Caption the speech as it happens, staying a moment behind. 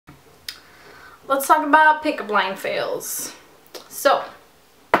let's talk about pickup line fails. So,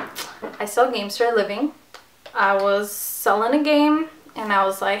 I sell games for a living. I was selling a game and I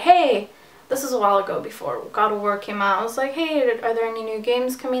was like, hey, this is a while ago before God of War came out. I was like, hey, are there any new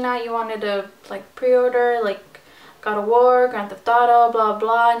games coming out you wanted to like pre-order? Like God of War, Grand Theft Auto, blah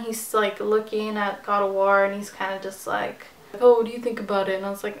blah. And he's like looking at God of War and he's kind of just like, oh, what do you think about it? And I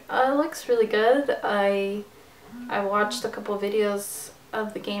was like, it looks really good. I watched a couple of videos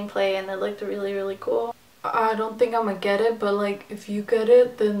of the gameplay and it looked really, really cool. I don't think I'm gonna get it, but like if you get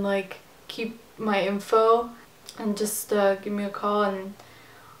it, then like keep my info and just give me a call and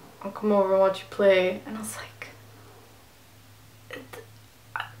I'll come over and watch you play. And I was like,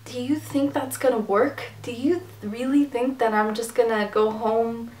 do you think that's gonna work? Do you really think that I'm just gonna go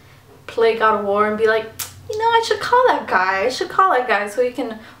home, play God of War and be like, you know, I should call that guy. I should call that guy so he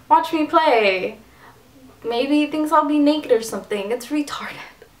can watch me play. Maybe he thinks I'll be naked or something. It's retarded.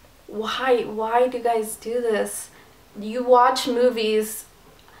 Why do you guys do this? You watch movies.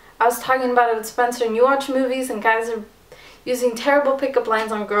 I was talking about it with Spencer, and you watch movies and guys are using terrible pickup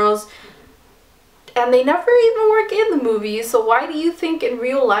lines on girls and they never even work in the movie. So why do you think in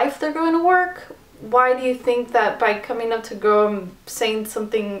real life they're going to work? Why do you think that by coming up to a girl and saying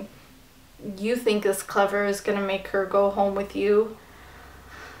something you think is clever is going to make her go home with you?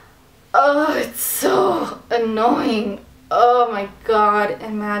 Oh, it's so annoying. Oh my god,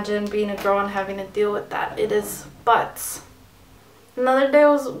 imagine being a girl and having to deal with that. It is butts. Another day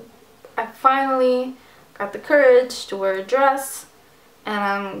I finally got the courage to wear a dress and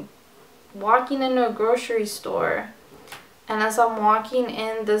I'm walking into a grocery store, and as I'm walking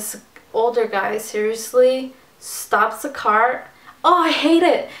in, this older guy seriously stops the cart. Oh, I hate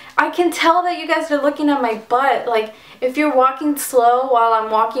it. I can tell that you guys are looking at my butt. Like, if you're walking slow while I'm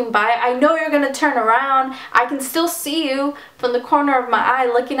walking by, I know you're gonna turn around. I can still see you from the corner of my eye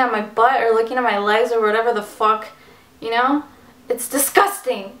looking at my butt or looking at my legs or whatever the fuck, you know? It's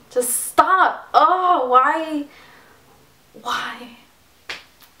disgusting. Just stop. Oh, why?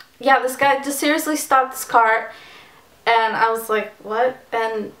 Yeah, this guy just seriously stopped this cart and I was like, what?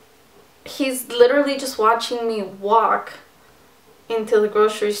 And he's literally just watching me walk into the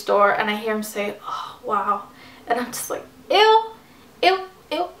grocery store and I hear him say, oh, wow. And I'm just like, ew, ew,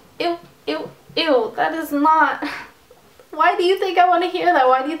 ew, ew, ew, ew. That is not... Why do you think I want to hear that?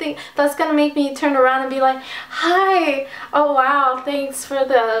 Why do you think that's going to make me turn around and be like, hi, oh wow, thanks for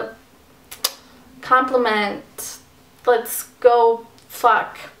the compliment. Let's go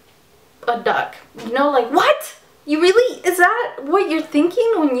fuck a duck. You know, like, what? You really, is that what you're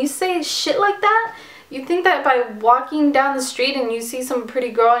thinking when you say shit like that? You think that by walking down the street and you see some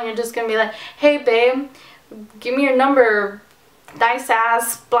pretty girl and you're just gonna be like, hey babe, give me your number, nice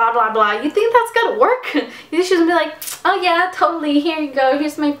ass, blah blah blah. You think that's gonna work? You think she's gonna be like, oh yeah, totally, here you go,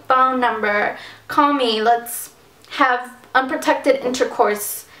 here's my phone number, call me, let's have unprotected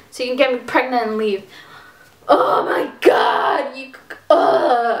intercourse so you can get me pregnant and leave. Oh my god,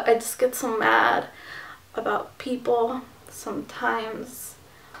 I just get so mad about people sometimes.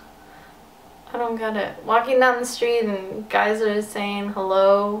 I don't get it. Walking down the street and guys are saying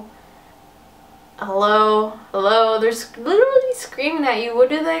hello, hello, hello. They're literally screaming at you. What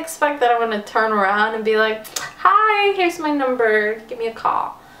do they expect? That I'm going to turn around and be like, hi, here's my number, give me a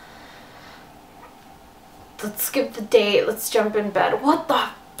call. Let's skip the date, let's jump in bed. What the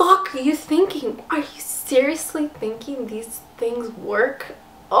fuck are you thinking? Are you seriously thinking these things work?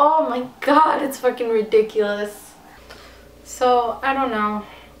 Oh my god, it's fucking ridiculous. So, I don't know.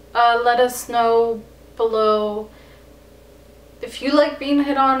 Let us know below if you like being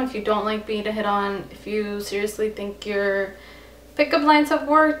hit on, if you don't like being hit on, if you seriously think your pickup lines have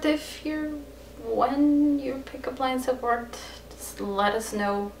worked, when your pickup lines have worked, just let us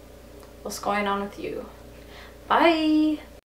know what's going on with you. Bye!